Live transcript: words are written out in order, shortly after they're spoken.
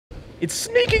It's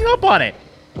sneaking up on it.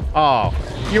 Oh,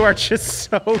 you are just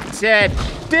so dead.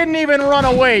 Didn't even run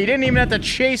away. You didn't even have to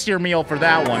chase your meal for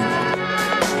that one.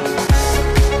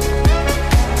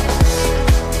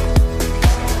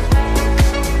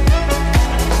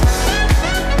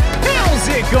 How's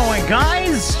it going,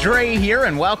 guys? Drae here,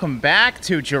 and welcome back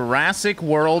to Jurassic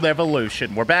World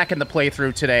Evolution. We're back in the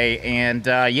playthrough today, and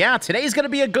yeah, today's gonna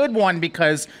be a good one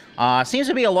because seems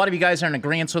to be a lot of you guys are in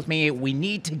agreement with me. We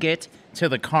need to get to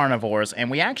the carnivores,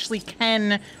 and we actually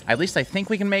can, at least I think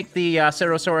we can make the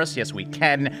Ceratosaurus. Yes, we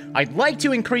can. I'd like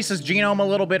to increase his genome a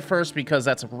little bit first because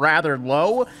that's rather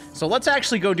low, so let's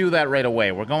actually go do that right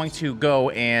away. We're going to go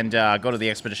and go to the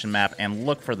expedition map and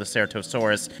look for the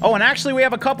Ceratosaurus. Oh, and actually we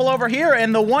have a couple over here,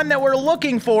 and the one that we're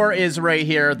looking for is right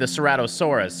here, the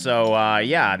Ceratosaurus. So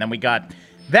yeah, and then we got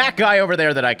that guy over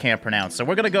there that I can't pronounce. So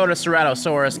we're gonna go to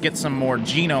Ceratosaurus, get some more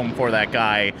genome for that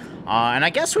guy. And I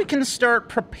guess we can start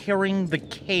preparing the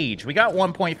cage. We got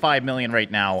 1.5 million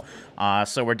right now,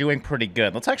 so we're doing pretty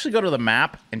good. Let's actually go to the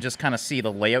map and just kind of see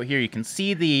the layout here. You can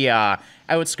see the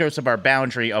outskirts of our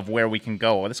boundary of where we can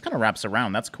go. This kind of wraps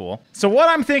around. That's cool. So what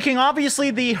I'm thinking, obviously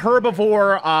the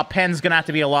herbivore pen's gonna have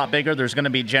to be a lot bigger. There's gonna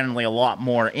be generally a lot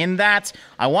more in that.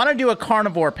 I want to do a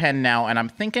carnivore pen now, and I'm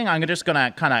thinking I'm just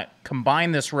gonna kind of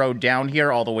combine this road down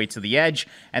here all the way to the edge,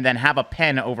 and then have a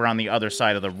pen over on the other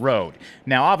side of the road.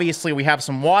 Now, obviously, we have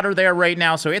some water there right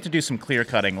now, so we have to do some clear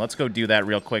cutting. Let's go do that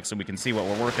real quick so we can see what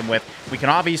we're working with. We can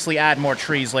obviously add more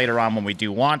trees later on when we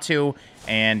do want to,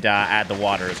 and add the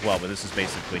water as well, but this is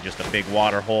basically just a big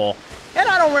water hole. And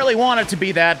I don't really want it to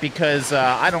be that because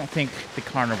I don't think the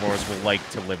carnivores will like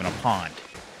to live in a pond.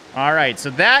 All right,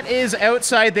 so that is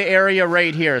outside the area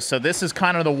right here. So this is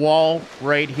kind of the wall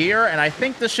right here, and I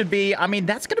think this should be, I mean,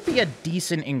 that's going to be a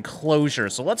decent enclosure.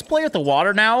 So let's play with the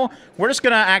water now. We're just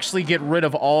going to actually get rid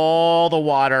of all the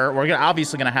water. We're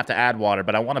obviously going to have to add water,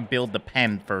 but I want to build the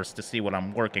pen first to see what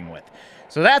I'm working with.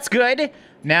 So that's good.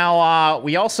 Now,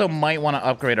 we also might want to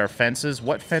upgrade our fences.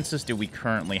 What fences do we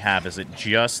currently have? Is it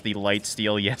just the light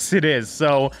steel? Yes, it is.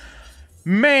 So,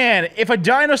 man, if a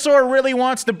dinosaur really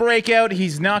wants to break out,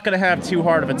 he's not going to have too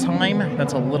hard of a time.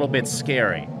 That's a little bit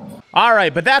scary. All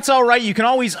right, but that's all right. You can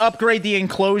always upgrade the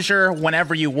enclosure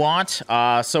whenever you want.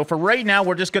 So for right now,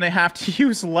 we're just going to have to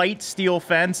use light steel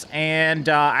fence. And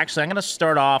actually, I'm going to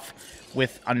start off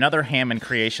with another Hammond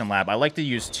Creation Lab. I like to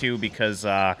use two because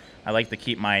I like to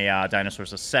keep my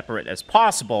dinosaurs as separate as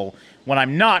possible when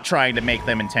I'm not trying to make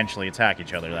them intentionally attack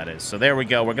each other, that is. So there we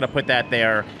go. We're going to put that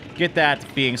there, get that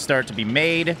start to be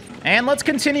made. And let's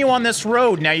continue on this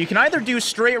road. Now, you can either do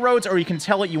straight roads or you can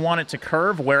tell it you want it to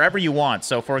curve wherever you want.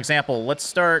 So, for example,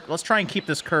 let's try and keep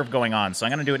this curve going on. So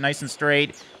I'm going to do it nice and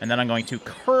straight, and then I'm going to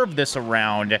curve this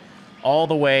around all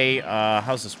the way.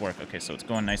 How's this work? Okay, so it's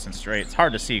going nice and straight. It's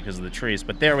hard to see because of the trees,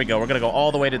 but there we go. We're going to go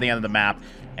all the way to the end of the map,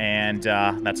 and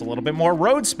that's a little bit more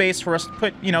road space for us to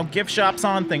put, you know, gift shops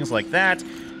on, things like that.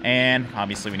 And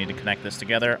obviously we need to connect this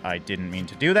together. I didn't mean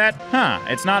to do that.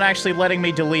 It's not actually letting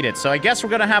me delete it, so I guess we're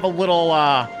going to have a little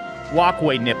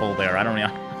walkway nipple there. I don't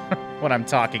know what I'm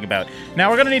talking about. Now,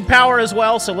 we're going to need power as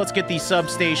well, so let's get the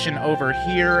substation over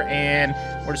here, and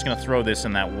we're just going to throw this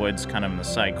in that woods kind of in the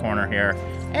side corner here,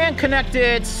 and connect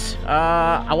it.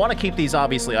 I want to keep these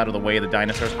obviously out of the way of the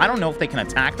dinosaurs. I don't know if they can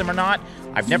attack them or not.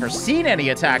 I've never seen any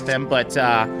attack them, but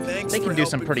they can do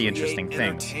some pretty interesting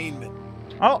things.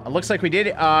 Oh, it looks like we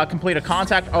did complete a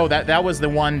contact. Oh, that was the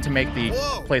one to make the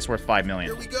place worth 5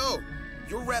 million. Here we go.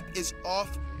 Your rep is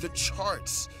off the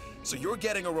charts. So you're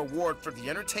getting a reward for the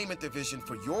entertainment division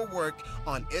for your work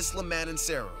on Isla Man and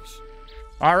Ceros.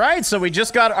 All right, so we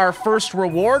just got our first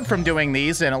reward from doing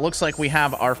these, and it looks like we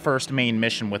have our first main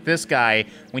mission with this guy.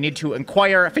 We need to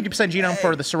acquire 50% genome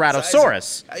for the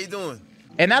Ceratosaurus. How you doing?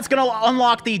 And that's going to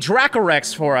unlock the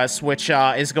Dracorex for us, which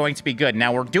is going to be good.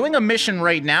 Now, we're doing a mission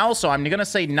right now, so I'm going to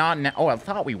say not now. Oh, I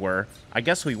thought we were. I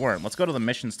guess we weren't. Let's go to the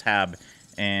missions tab.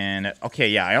 And, okay,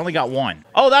 yeah, I only got one.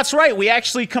 Oh, that's right. We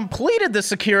actually completed the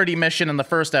security mission in the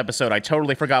first episode. I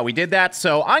totally forgot we did that.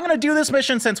 So I'm going to do this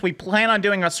mission since we plan on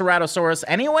doing a Ceratosaurus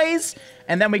anyways.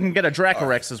 And then we can get a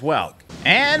Dracorex as well.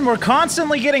 And we're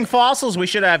constantly getting fossils. We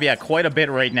should have, yeah, quite a bit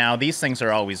right now. These things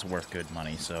are always worth good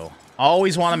money, so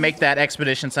always want to make that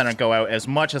expedition center go out as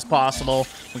much as possible.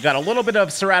 We got a little bit of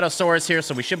Ceratosaurus here,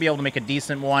 so we should be able to make a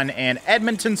decent one. And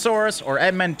Edmontonsaurus or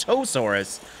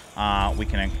Edmontosaurus, we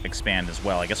can expand as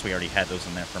well. I guess we already had those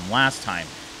in there from last time.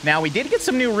 Now, we did get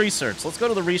some new research. Let's go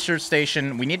to the research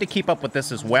station. We need to keep up with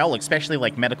this as well, especially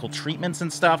like medical treatments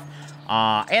and stuff.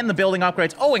 And the building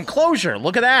upgrades. Oh, enclosure.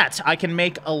 Look at that. I can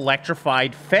make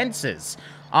electrified fences.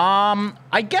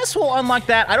 I guess we'll unlock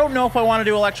that. I don't know if I want to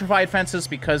do electrified fences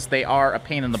because they are a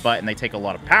pain in the butt and they take a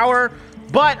lot of power.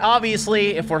 But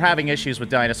obviously, if we're having issues with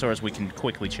dinosaurs, we can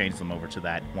quickly change them over to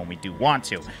that when we do want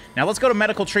to. Now, let's go to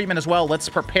medical treatment as well. Let's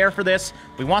prepare for this.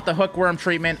 We want the hookworm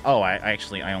treatment. Oh, I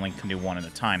only can do one at a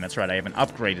time. That's right. I haven't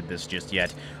upgraded this just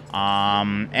yet.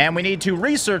 And we need to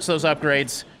research those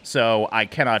upgrades, so I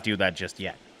cannot do that just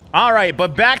yet. All right,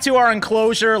 but back to our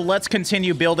enclosure. Let's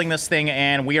continue building this thing,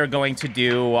 and we are going to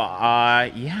do, one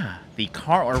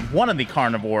of the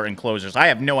carnivore enclosures. I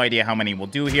have no idea how many we'll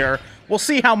do here. We'll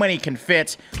see how many can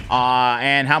fit,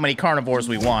 and how many carnivores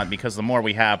we want, because the more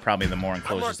we have, probably the more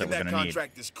enclosures that we're going to need.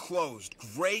 Contract is closed.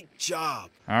 Great job.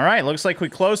 All right, looks like we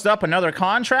closed up another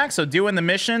contract, so doing the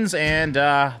missions, and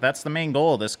that's the main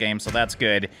goal of this game, so that's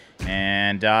good.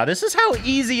 And this is how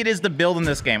easy it is to build in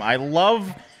this game. I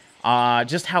love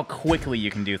just how quickly you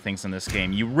can do things in this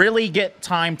game. You really get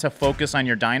time to focus on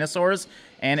your dinosaurs,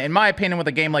 and in my opinion, with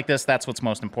a game like this, that's what's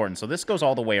most important. So this goes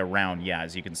all the way around, yeah,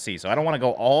 as you can see. So I don't want to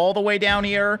go all the way down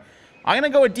here. I'm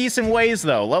going to go a decent ways,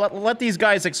 though. Let these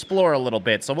guys explore a little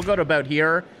bit. So we'll go to about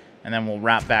here, and then we'll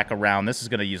wrap back around. This is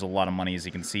going to use a lot of money, as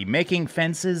you can see. Making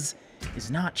fences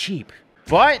is not cheap.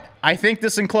 But I think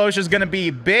this enclosure is going to be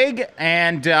big,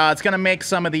 and it's going to make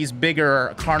some of these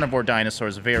bigger carnivore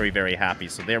dinosaurs very, very happy.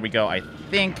 So there we go. I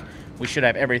think we should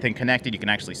have everything connected. You can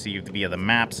actually see via the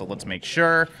map, so let's make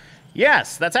sure.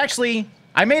 Yes, that's actually...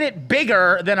 I made it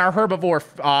bigger than our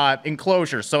herbivore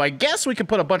enclosure, so I guess we could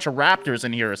put a bunch of raptors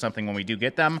in here or something when we do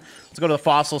get them. Let's go to the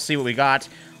fossils, see what we got.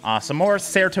 Some more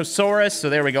Ceratosaurus, so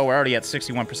there we go. We're already at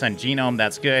 61% genome.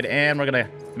 That's good, and we're going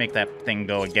to make that thing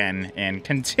go again and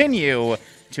continue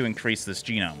to increase this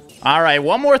genome. All right,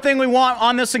 one more thing we want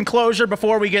on this enclosure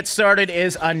before we get started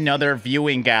is another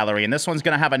viewing gallery, and this one's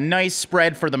going to have a nice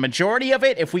spread for the majority of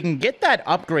it. If we can get that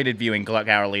upgraded viewing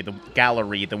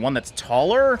gallery, the one that's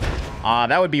taller,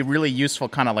 that would be really useful,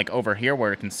 kind of like over here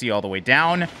where it can see all the way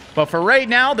down. But for right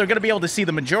now, they're going to be able to see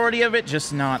the majority of it,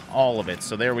 just not all of it.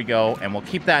 So there we go, and we'll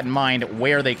keep that in mind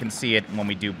where they can see it when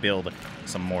we do build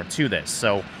some more to this.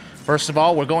 So first of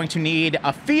all, we're going to need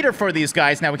a feeder for these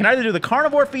guys. Now, we can either do the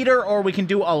carnivore feeder or we can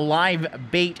do a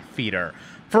live bait feeder.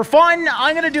 For fun,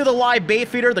 I'm going to do the live bait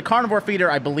feeder. The carnivore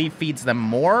feeder, I believe, feeds them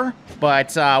more,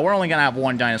 but we're only going to have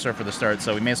one dinosaur for the start,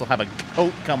 so we may as well have a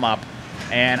goat come up.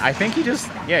 And I think he just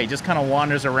kind of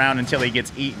wanders around until he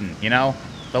gets eaten, you know?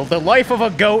 The life of a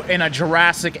goat in a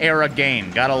Jurassic era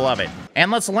game. Gotta love it.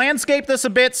 And let's landscape this a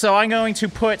bit, so I'm going to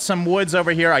put some woods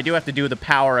over here. I do have to do the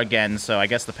power again, so I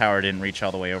guess the power didn't reach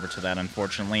all the way over to that,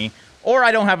 unfortunately. Or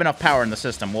I don't have enough power in the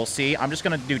system. We'll see. I'm just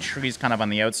going to do trees kind of on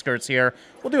the outskirts here.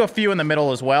 We'll do a few in the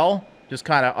middle as well. Just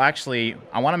kind of, actually,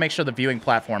 I want to make sure the viewing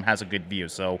platform has a good view,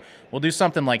 so we'll do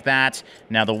something like that.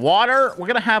 Now, the water, we're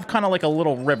going to have kind of like a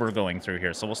little river going through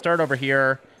here. So we'll start over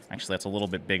here. Actually, that's a little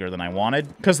bit bigger than I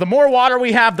wanted. Because the more water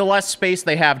we have, the less space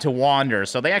they have to wander.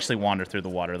 So they actually wander through the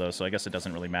water, though, so I guess it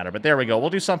doesn't really matter. But there we go. We'll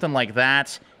do something like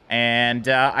that. And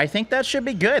I think that should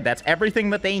be good. That's everything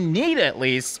that they need, at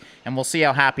least. And we'll see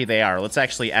how happy they are. Let's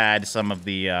actually add some of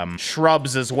the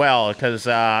shrubs as well. Because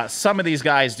some of these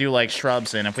guys do like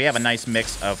shrubs. And if we have a nice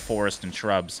mix of forest and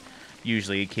shrubs,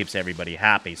 usually it keeps everybody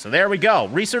happy. So there we go.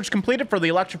 Research completed for the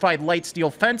electrified light steel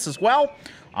fence as well.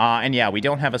 And yeah, we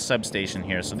don't have a substation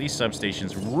here, so these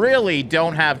substations really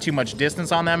don't have too much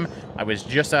distance on them. I was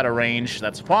just out of range.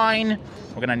 That's fine.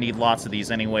 We're going to need lots of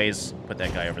these anyways. Put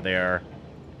that guy over there,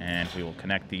 and we will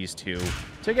connect these two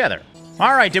together.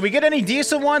 All right, did we get any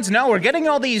decent ones? No, we're getting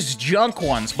all these junk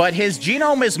ones, but his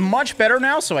genome is much better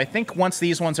now, so I think once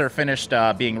these ones are finished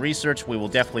being researched, we will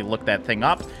definitely look that thing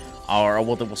up. Or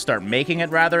we'll start making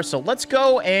it, rather. So let's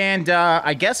go and,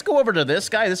 I guess, go over to this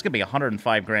guy. This could be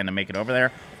 105 grand to make it over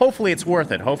there. Hopefully it's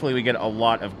worth it. Hopefully we get a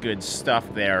lot of good stuff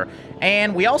there.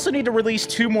 And we also need to release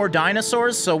 2 more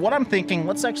dinosaurs. So what I'm thinking,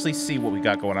 let's actually see what we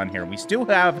got going on here. We still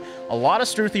have a lot of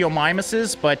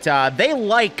Struthiomimuses, but they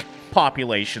like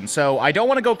population, so I don't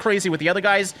want to go crazy with the other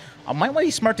guys. I might be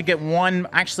smart to get one,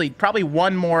 actually, probably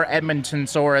one more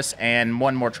Edmontonsaurus and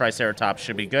one more Triceratops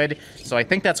should be good. So I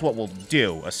think that's what we'll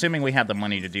do, assuming we have the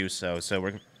money to do so. So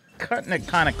we're cutting it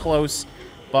kind of close,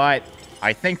 but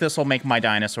I think this will make my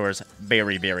dinosaurs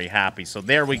very, very happy. So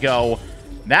there we go.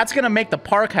 That's going to make the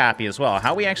park happy as well.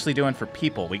 How are we actually doing for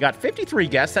people? We got 53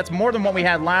 guests. That's more than what we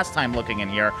had last time looking in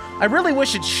here. I really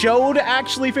wish it showed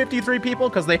actually 53 people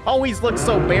because they always look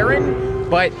so barren.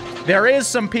 But there is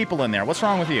some people in there. What's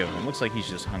wrong with you? It looks like he's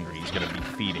just hungry. He's going to be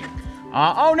feeding.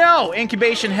 Oh no!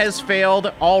 Incubation has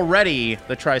failed already.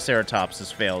 The Triceratops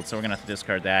has failed. So we're going to have to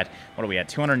discard that. What are we at?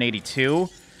 282?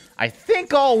 I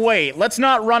think I'll wait. Let's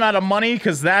not run out of money,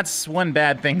 because that's when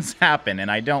bad things happen, and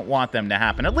I don't want them to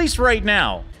happen, at least right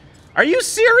now. Are you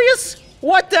serious?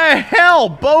 What the hell?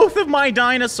 Both of my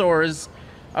dinosaurs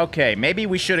Okay, maybe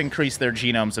we should increase their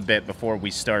genomes a bit before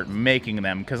we start making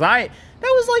them, because that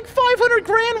was like 500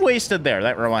 grand wasted there.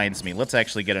 That reminds me, let's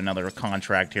actually get another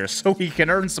contract here so we can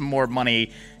earn some more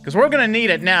money, because we're going to need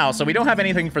it now, so we don't have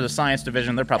anything for the science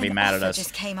division. They're probably mad at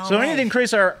us. So we need to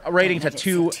increase our rating to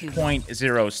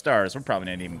 2.0 stars. We're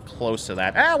probably not even close to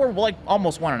that. We're like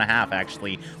almost 1.5,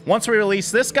 actually. Once we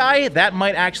release this guy, that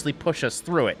might actually push us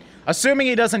through it. Assuming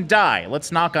he doesn't die.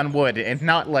 Let's knock on wood and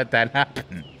not let that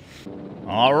happen.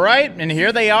 All right, and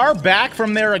here they are, back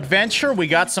from their adventure. We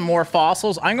got some more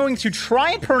fossils. I'm going to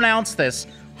try and pronounce this.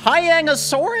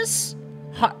 Hyangosaurus?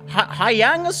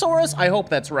 Hyangosaurus? I hope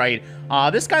that's right.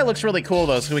 This guy looks really cool,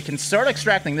 though, so we can start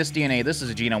extracting this DNA. This is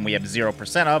a genome we have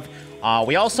 0% of.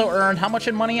 We also earned, how much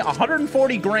in money?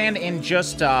 140 grand in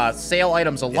just sale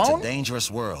items alone. It's a dangerous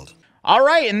world. All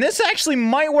right, and this actually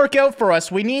might work out for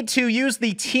us. We need to use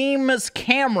the team's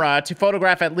camera to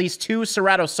photograph at least 2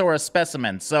 Ceratosaurus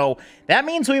specimens. So that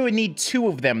means we would need 2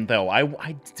 of them, though.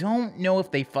 I don't know if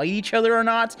they fight each other or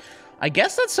not. I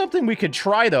guess that's something we could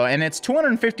try, though, and it's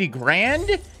 250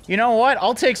 grand. You know what?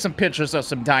 I'll take some pictures of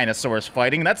some dinosaurs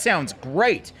fighting. That sounds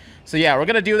great. So yeah, we're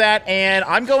going to do that, and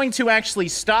I'm going to actually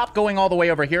stop going all the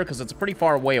way over here because it's a pretty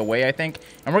far way away, I think.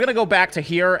 And we're going to go back to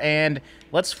here, and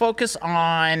let's focus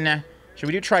on... Should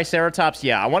we do Triceratops?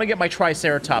 Yeah, I want to get my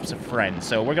Triceratops a friend,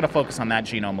 so we're going to focus on that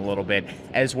genome a little bit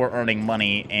as we're earning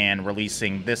money and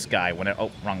releasing this guy. Oh,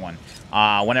 wrong one.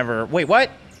 Whenever... Wait, what?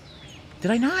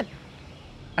 Did I not?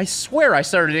 I swear I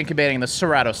started incubating the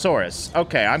Ceratosaurus.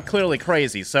 Okay, I'm clearly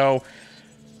crazy, so...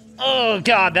 Oh,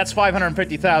 God, that's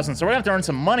 550,000, so we're going to have to earn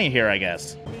some money here, I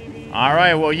guess. All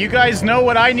right, well, you guys know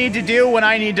what I need to do when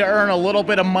I need to earn a little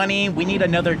bit of money. We need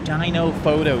another dino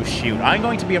photo shoot. I'm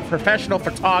going to be a professional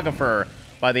photographer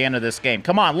by the end of this game.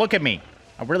 Come on, look at me.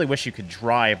 I really wish you could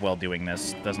drive while doing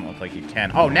this. Doesn't look like you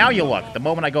can. Oh, now you look, the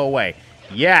moment I go away.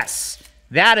 Yes,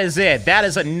 that is it. That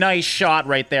is a nice shot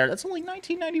right there. That's only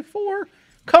 1994.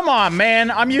 Come on, man.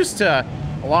 I'm used to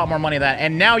a lot more money than that.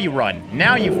 And now you run.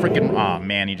 Now you freaking... Oh,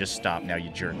 man, you just stopped. Now you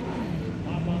jerk.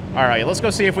 All right, let's go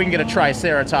see if we can get a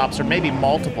Triceratops or maybe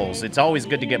multiples. It's always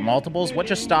good to get multiples. What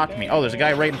just stalked me? Oh, there's a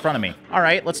guy right in front of me. All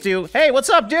right, let's do... Hey, what's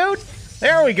up, dude?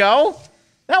 There we go.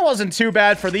 That wasn't too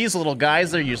bad for these little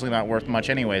guys. They're usually not worth much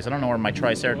anyways. I don't know where my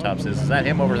Triceratops is. Is that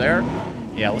him over there?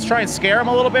 Yeah, let's try and scare him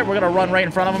a little bit. We're going to run right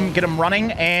in front of him, get him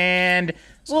running, and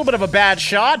it's a little bit of a bad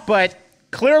shot, but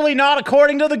clearly not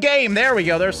according to the game. There we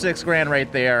go. There's 6 grand right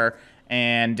there.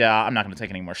 And I'm not going to take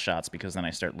any more shots because then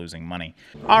I start losing money.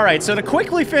 All right, so to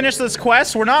quickly finish this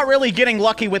quest, we're not really getting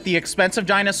lucky with the expensive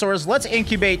dinosaurs. Let's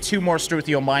incubate 2 more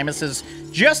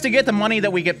Struthiomimuses. Just to get the money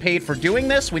that we get paid for doing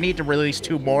this, we need to release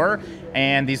 2 more.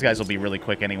 And these guys will be really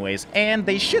quick anyways. And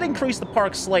they should increase the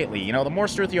park slightly. You know, the more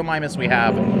Struthiomimus we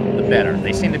have, the better.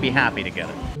 They seem to be happy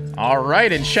together. All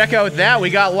right, and check out that. We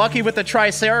got lucky with the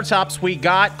Triceratops. We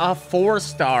got a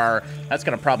 4-star. That's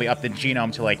going to probably up the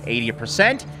genome to like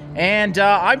 80%. And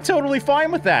I'm totally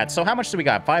fine with that. So how much do we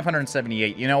got?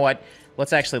 578. You know what?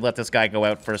 Let's actually let this guy go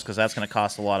out first because that's going to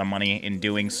cost a lot of money in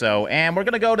doing so. And we're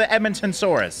going to go to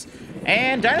Edmontonsaurus.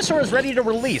 And Dinosaur is ready to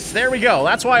release. There we go.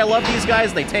 That's why I love these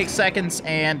guys. They take seconds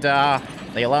and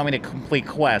they allow me to complete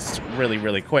quests really,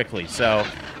 really quickly. So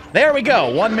there we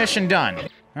go. 1 mission done.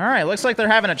 All right, looks like they're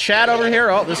having a chat over here.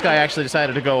 Oh, this guy actually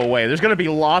decided to go away. There's going to be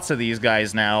lots of these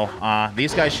guys now.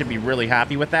 These guys should be really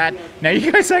happy with that. Now,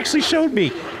 you guys actually showed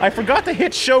me. I forgot to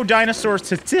hit show dinosaur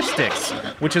statistics,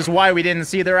 which is why we didn't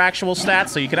see their actual stats.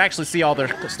 So you can actually see all their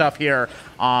stuff here.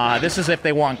 This is if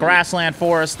they want grassland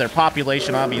forest, their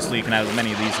population. Obviously, you can have as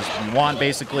many of these as you want,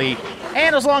 basically.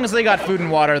 And as long as they got food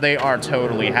and water, they are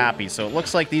totally happy. So it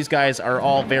looks like these guys are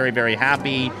all very, very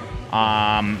happy.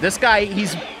 This guy,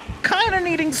 he's kind of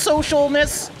needing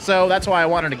socialness, so that's why I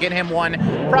wanted to get him one.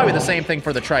 Probably the same thing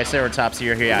for the Triceratops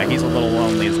here. Yeah, he's a little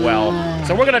lonely as well.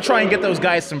 So we're going to try and get those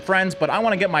guys some friends, but I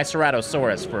want to get my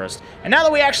Ceratosaurus first. And now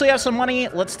that we actually have some money,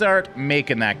 let's start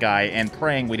making that guy and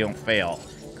praying we don't fail,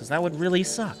 because that would really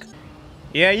suck.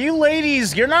 Yeah, you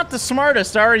ladies, you're not the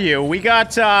smartest, are you? We got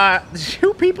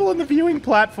 2 people in the viewing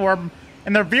platform,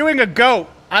 and they're viewing a goat.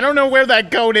 I don't know where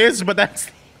that goat is, but that's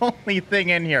only thing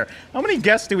in here. How many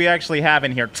guests do we actually have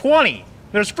in here? 20!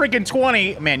 There's freaking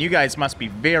 20! Man, you guys must be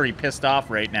very pissed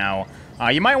off right now.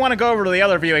 You might want to go over to the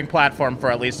other viewing platform for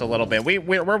at least a little bit.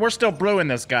 We're still brewing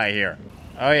this guy here.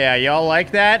 Oh yeah, y'all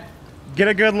like that? Get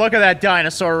a good look at that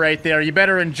dinosaur right there. You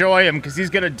better enjoy him, because he's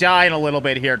gonna die in a little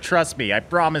bit here. Trust me, I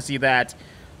promise you that.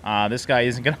 This guy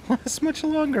isn't gonna last much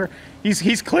longer.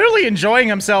 He's clearly enjoying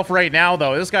himself right now,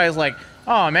 though. This guy's like,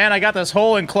 oh man, I got this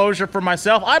whole enclosure for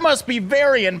myself. I must be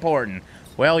very important.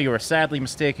 Well, you are sadly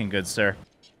mistaken, good sir.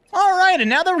 All right, and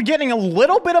now that we're getting a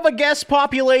little bit of a guest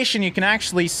population, you can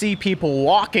actually see people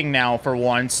walking now for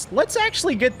once. Let's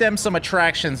actually get them some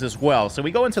attractions as well. So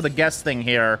we go into the guest thing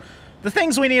here. The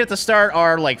things we need at the start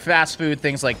are like fast food,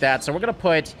 things like that. So we're going to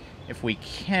put, if we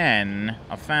can,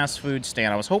 a fast food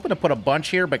stand. I was hoping to put a bunch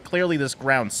here, but clearly this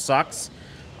ground sucks.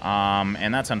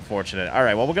 And that's unfortunate. All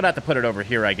right, well, we're going to have to put it over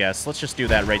here, I guess. Let's just do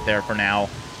that right there for now.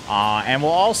 And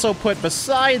we'll also put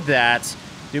beside that...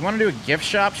 Do you want to do a gift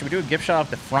shop? Should we do a gift shop off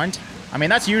the front? I mean,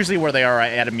 that's usually where they are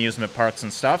at amusement parks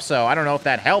and stuff, so I don't know if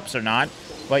that helps or not.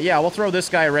 But yeah, we'll throw this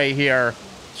guy right here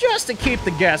just to keep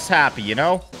the guests happy, you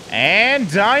know? And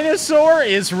Dinosaur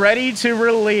is ready to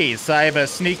release. I have a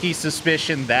sneaky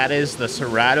suspicion that is the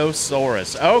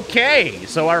Ceratosaurus. Okay,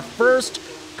 so our first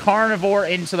carnivore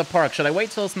into the park. Should I wait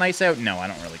till it's nice out? No, I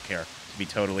don't really care, to be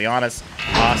totally honest.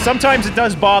 Sometimes it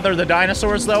does bother the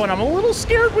dinosaurs, though, and I'm a little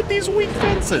scared with these weak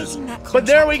fences. But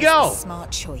there we go.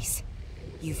 Smart choice.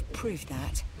 You've proved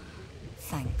that.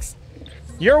 Thanks.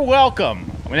 You're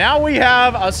welcome. Now we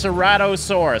have a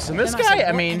Ceratosaurus, and this guy,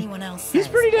 I mean, he's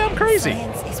pretty damn crazy.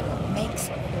 Science is what makes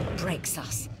or breaks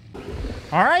us.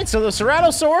 All right, so the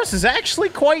Ceratosaurus is actually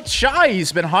quite shy.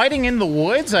 He's been hiding in the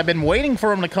woods. I've been waiting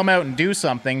for him to come out and do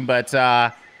something, but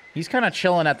he's kind of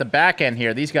chilling at the back end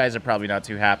here. These guys are probably not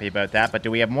too happy about that, but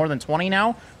do we have more than 20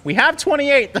 now? We have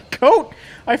 28. The goat.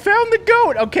 I found the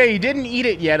goat. Okay, he didn't eat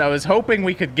it yet. I was hoping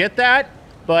we could get that,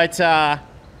 but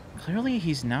clearly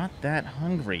he's not that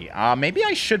hungry. Maybe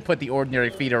I should put the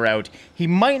ordinary feeder out. He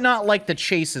might not like to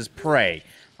chase his prey.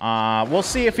 We'll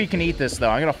see if he can eat this, though.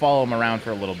 I'm going to follow him around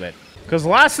for a little bit. Because the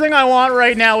last thing I want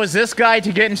right now is this guy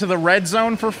to get into the red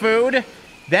zone for food.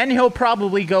 Then he'll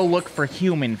probably go look for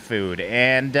human food.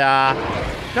 And,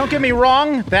 don't get me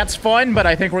wrong, that's fun, but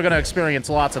I think we're going to experience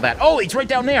lots of that. Oh, he's right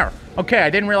down there. Okay, I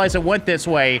didn't realize it went this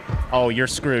way. Oh, you're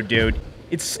screwed, dude.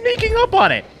 It's sneaking up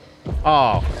on it.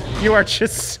 Oh, you are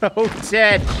just so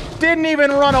dead. Didn't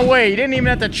even run away. You didn't even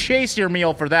have to chase your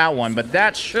meal for that one, but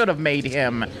that should have made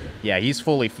him... Yeah, he's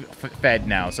fully fed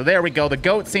now. So there we go. The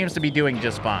goat seems to be doing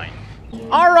just fine.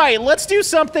 All right, let's do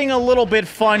something a little bit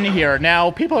fun here.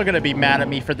 Now, people are going to be mad at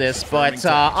me for this, but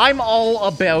I'm all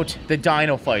about the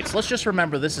dino fights. Let's just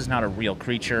remember this is not a real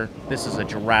creature. This is a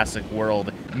Jurassic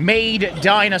World made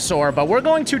dinosaur, but we're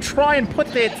going to try and put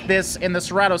this in the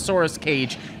Ceratosaurus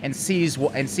cage and see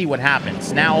what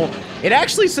happens. Now, it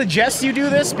actually suggests you do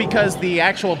this because the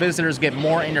actual visitors get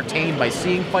more entertained by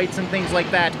seeing fights and things like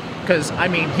that, because, I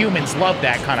mean, humans love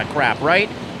that kind of crap, right?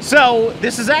 So,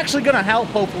 this is actually going to help,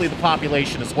 hopefully, the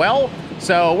population as well.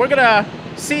 So, we're going to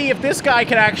see if this guy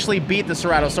can actually beat the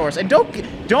Ceratosaurus. And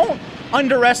don't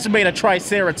underestimate a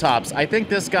Triceratops. I think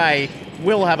this guy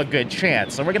will have a good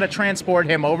chance. So, we're going to transport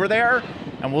him over there,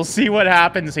 and we'll see what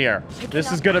happens here.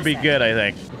 This is going to be good, I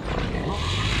think.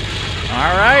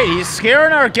 All right, he's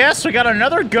scaring our guests. We got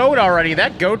another goat already.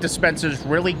 That goat dispenser's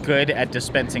really good at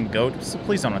dispensing goat. So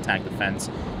please don't attack the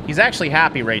fence. He's actually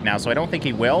happy right now, so I don't think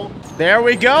he will. There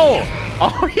we go.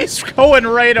 Oh, he's going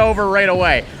right over right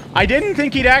away. I didn't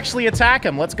think he'd actually attack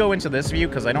him. Let's go into this view,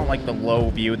 because I don't like the low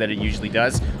view that it usually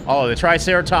does. Oh, the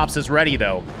Triceratops is ready,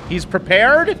 though. He's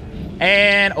prepared,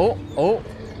 and... Oh,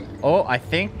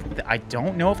 I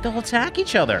don't know if they'll attack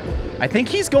each other. I think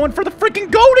he's going for the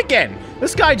freaking goat again.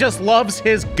 This guy just loves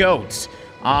his goats.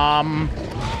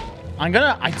 I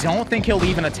don't think he'll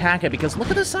even attack it because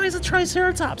look at the size of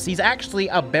Triceratops. He's actually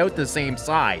about the same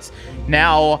size.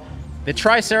 Now, the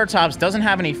Triceratops doesn't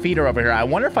have any feeder over here. I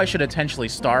wonder if I should intentionally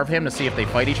starve him to see if they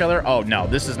fight each other. Oh, no,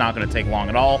 this is not going to take long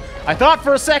at all. I thought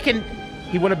for a second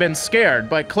he would have been scared,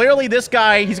 but clearly this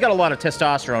guy, he's got a lot of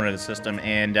testosterone in his system,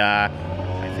 and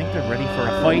I think they're ready for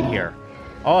a fight here.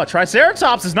 Oh,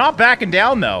 Triceratops is not backing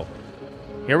down, though.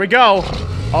 Here we go.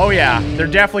 Oh, yeah, they're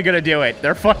definitely going to do it.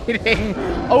 They're fighting.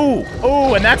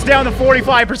 Oh, and that's down to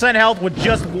 45% health with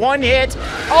just one hit.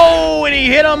 Oh, and he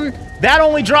hit him. That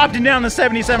only dropped him down to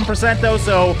 77%, though,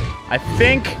 so I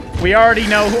think we already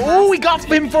know. Oh, we got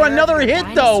him for another hit,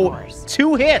 though.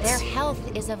 2 hits. Their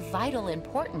health is of vital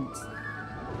importance.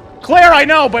 Claire, I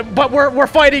know, but we're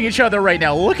fighting each other right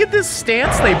now. Look at this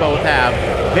stance they both have.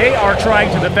 They are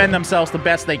trying to defend themselves the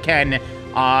best they can.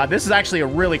 This is actually a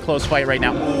really close fight right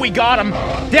now. Ooh, we got him.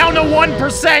 Down to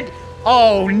 1%.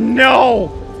 Oh,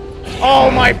 no. Oh,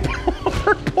 my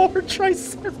poor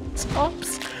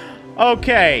Triceratops.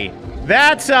 Okay.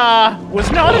 That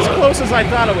was not as close as I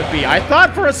thought it would be. I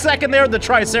thought for a second there the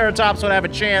Triceratops would have a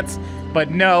chance,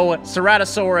 but no,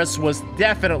 Ceratosaurus was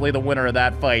definitely the winner of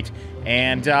that fight.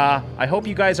 And I hope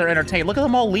you guys are entertained. Look at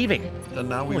them all leaving. And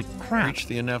now we've reached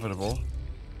the inevitable.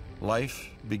 Life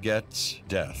begets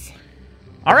death.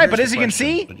 All right, Here's but the as you can question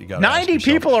see, that you gotta 90 ask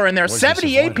yourself. people are in there, Was this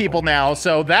 78 avoidable? people now,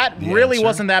 so that The really answer?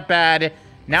 wasn't that bad.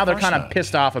 Now they're course kind of not.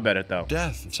 pissed off about it, though.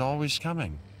 Death, it's always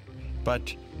coming.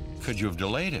 But could you have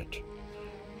delayed it?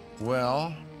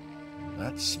 Well,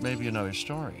 that's maybe another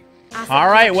story. All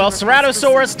right, well,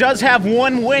 Ceratosaurus does have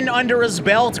one win under his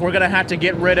belt. We're going to have to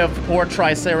get rid of poor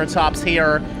Triceratops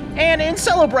here. And in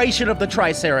celebration of the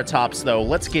Triceratops, though,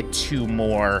 let's get 2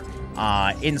 more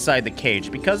inside the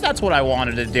cage, because that's what I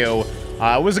wanted to do.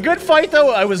 It was a good fight,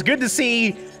 though. It was good to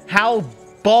see how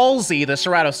ballsy the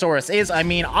Ceratosaurus is. I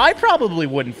mean, I probably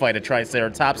wouldn't fight a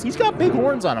Triceratops. He's got big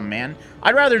horns on him, man.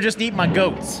 I'd rather just eat my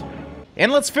goats.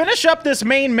 And let's finish up this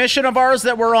main mission of ours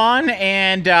that we're on,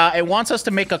 and it wants us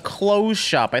to make a clothes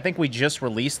shop. I think we just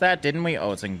released that, didn't we?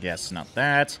 Oh, it's in guess, not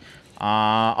that.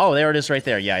 Oh, there it is right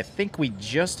there. Yeah, I think we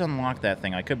just unlocked that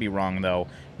thing. I could be wrong, though.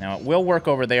 Now, it will work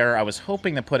over there. I was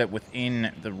hoping to put it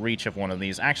within the reach of one of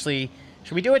these. Actually,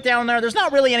 should we do it down there? There's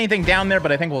not really anything down there,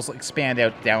 but I think we'll expand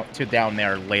out down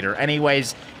there later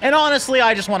anyways. And honestly,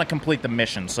 I just want to complete the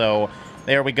mission, so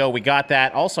there we go. We got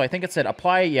that. Also, I think it said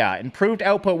apply, yeah, improved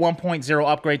output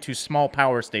 1.0 upgrade to small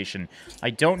power station. I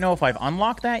don't know if I've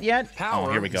unlocked that yet. Power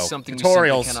Oh, here we go. is something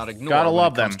Tutorials. we simply cannot ignore Gotta when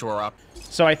love it them. comes to our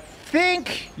So I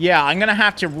think, yeah, I'm going to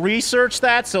have to research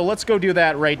that, so let's go do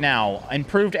that right now.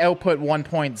 Improved output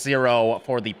 1.0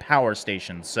 for the power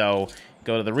station. So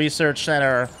go to the research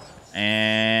center,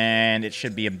 and it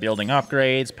should be in building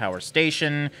upgrades, power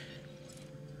station.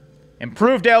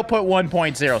 Improved output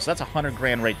 1.0, so that's 100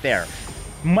 grand right there.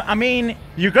 I mean,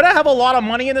 you're going to have a lot of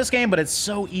money in this game, but it's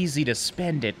so easy to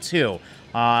spend it, too.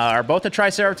 Are both the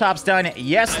Triceratops done?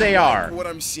 Yes, they are. What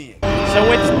I'm seeing. So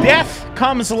with death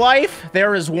comes life.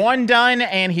 There is one done,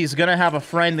 and he's going to have a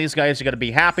friend. These guys are going to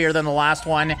be happier than the last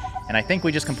one. And I think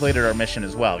we just completed our mission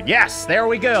as well. Yes, there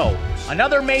we go.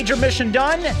 Another major mission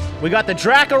done. We got the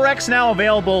Dracorex now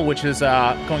available, which is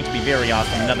going to be very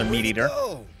awesome. Another meat eater.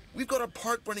 Oh, we've got our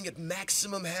park running at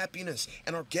maximum happiness,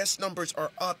 and our guest numbers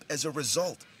are up as a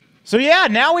result. So yeah,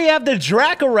 now we have the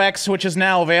Dracorex, which is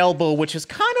now available, which is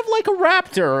kind of like a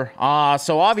raptor.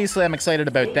 So obviously I'm excited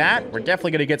about that. We're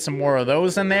definitely going to get some more of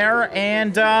those in there.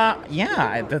 And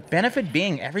yeah, the benefit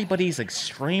being everybody's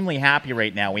extremely happy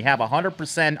right now. We have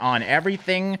 100% on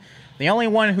everything. The only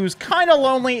one who's kind of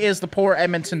lonely is the poor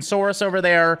Edmontonsaurus over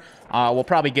there. We'll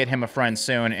probably get him a friend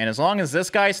soon. And as long as this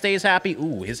guy stays happy...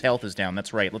 Ooh, his health is down.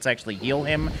 That's right. Let's actually heal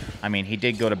him. I mean, he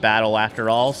did go to battle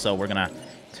after all, so we're going to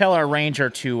tell our ranger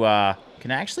to, can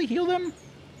I actually heal them?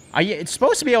 It's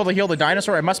supposed to be able to heal the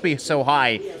dinosaur. It must be so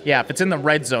high. Yeah, if it's in the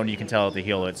red zone, you can tell it to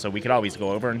heal it. So we could always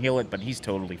go over and heal it, but he's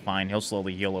totally fine. He'll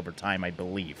slowly heal over time, I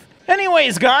believe.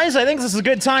 Anyways, guys, I think this is a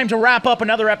good time to wrap up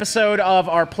another episode of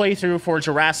our playthrough for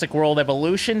Jurassic World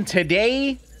Evolution.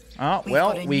 Today,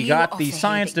 we got the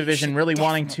science division really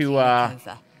wanting to,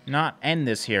 not end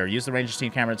this here. Use the Ranger's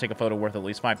team camera to take a photo worth at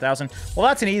least 5,000. Well,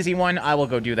 that's an easy one. I will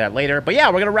go do that later. But yeah,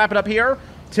 we're going to wrap it up here.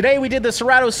 Today we did the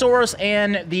Ceratosaurus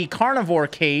and the Carnivore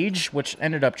cage, which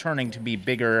ended up turning to be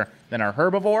bigger than our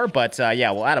herbivore. But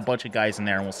yeah, we'll add a bunch of guys in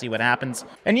there and we'll see what happens.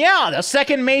 And yeah, the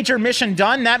second major mission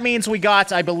done. That means we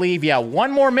got, I believe, yeah,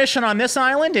 one more mission on this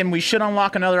island, and we should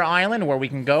unlock another island where we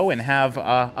can go and have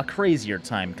a crazier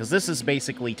time, because this is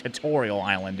basically tutorial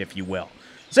island, if you will.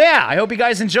 So yeah, I hope you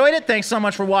guys enjoyed it. Thanks so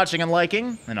much for watching and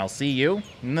liking, and I'll see you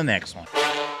in the next one.